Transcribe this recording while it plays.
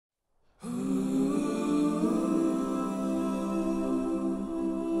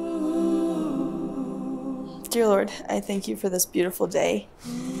Dear Lord, I thank you for this beautiful day.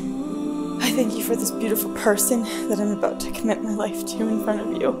 I thank you for this beautiful person that I'm about to commit my life to in front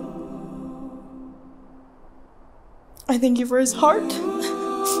of you. I thank you for his heart,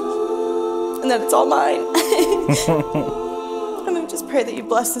 and that it's all mine. And I just pray that you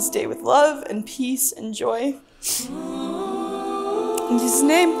bless this day with love and peace and joy. In Jesus'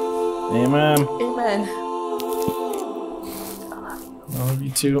 name. Amen. Amen. I love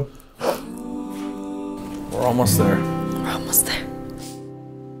you too. We're almost there. We're almost there.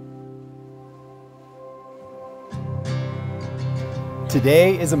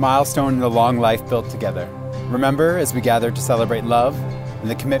 Today is a milestone in a long life built together. Remember, as we gather to celebrate love and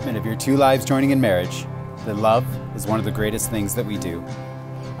the commitment of your two lives joining in marriage, that love is one of the greatest things that we do.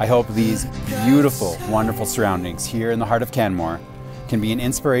 I hope these beautiful, wonderful surroundings here in the heart of Canmore can be an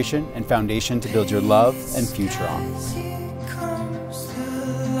inspiration and foundation to build your love and future on.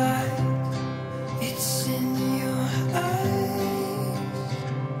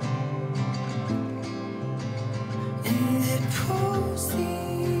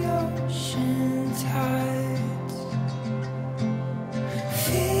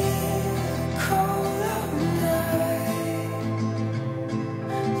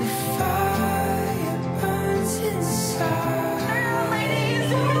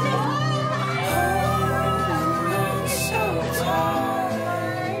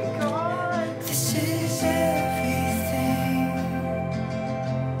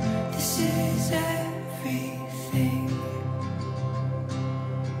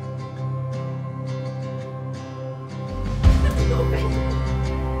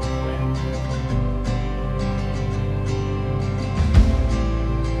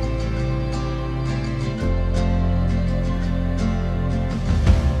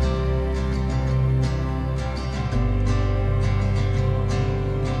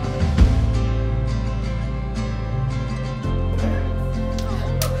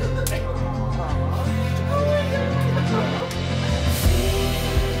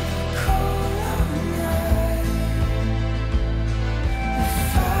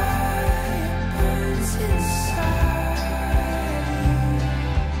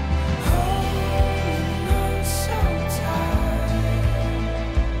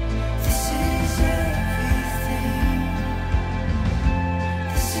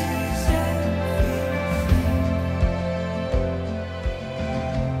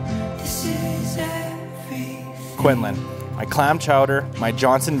 Quynlan, my clam chowder, my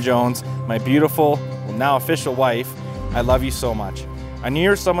Johnson Jones, my beautiful, well, now official wife, I love you so much. I knew you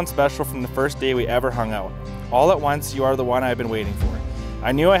were someone special from the first day we ever hung out. All at once, you are the one I've been waiting for.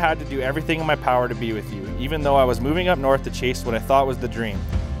 I knew I had to do everything in my power to be with you, even though I was moving up north to chase what I thought was the dream.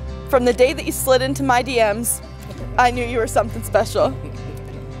 From the day that you slid into my DMs, I knew you were something special.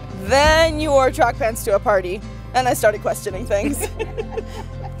 Then you wore track pants to a party, and I started questioning things.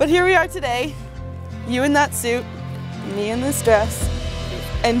 But here we are today. You in that suit, me in this dress,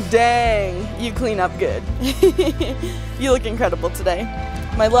 and dang, you clean up good. You look incredible today.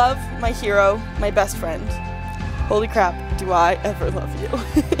 My love, my hero, my best friend. Holy crap, do I ever love you.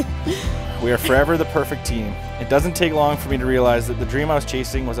 We are forever the perfect team. It doesn't take long for me to realize that the dream I was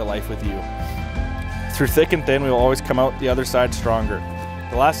chasing was a life with you. Through thick and thin, we will always come out the other side stronger.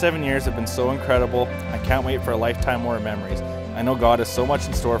 The last 7 years have been so incredible. I can't wait for a lifetime more of memories. I know God has so much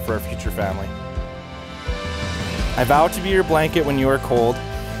in store for our future family. I vow to be your blanket when you are cold.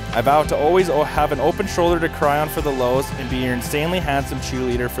 I vow to always have an open shoulder to cry on for the lows and be your insanely handsome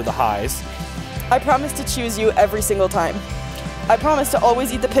cheerleader for the highs. I promise to choose you every single time. I promise to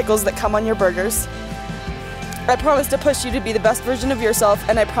always eat the pickles that come on your burgers. I promise to push you to be the best version of yourself,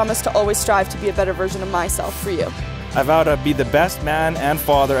 and I promise to always strive to be a better version of myself for you. I vow to be the best man and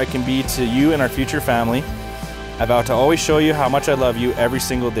father I can be to you and our future family. I vow to always show you how much I love you every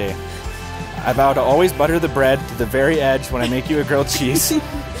single day. I vow to always butter the bread to the very edge when I make you a grilled cheese,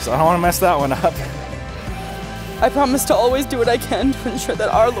 so I don't want to mess that one up. I promise to always do what I can to ensure that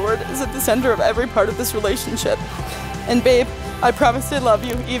our Lord is at the center of every part of this relationship. And babe, I promise to love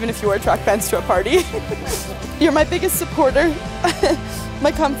you even if you wear track pants to a party. You're my biggest supporter,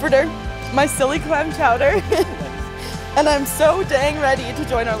 my comforter, my silly clam chowder, and I'm so dang ready to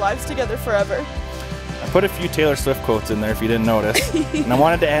join our lives together forever. I put a few Taylor Swift quotes in there if you didn't notice, and I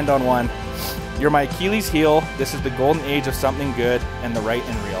wanted to end on one. You're my Achilles heel, this is the golden age of something good and the right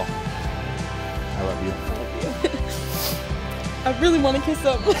and real. I love you. I love you. I really want to kiss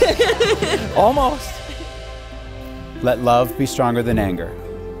him. Almost. Let love be stronger than anger.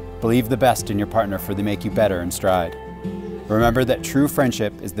 Believe the best in your partner, for they make you better in stride. Remember that true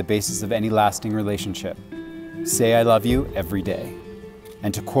friendship is the basis of any lasting relationship. Say I love you every day.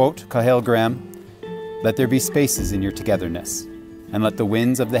 And to quote Cahill Graham, Let there be spaces in your togetherness, and let the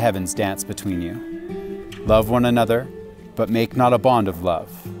winds of the heavens dance between you. Love one another, but make not a bond of love.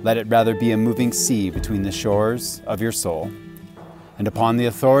 Let it rather be a moving sea between the shores of your soul. And upon the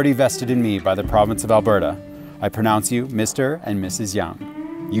authority vested in me by the province of Alberta, I pronounce you Mr. and Mrs.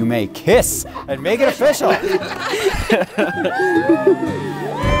 Young. You may kiss and make it official.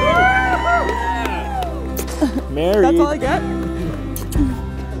 Married. That's all I get?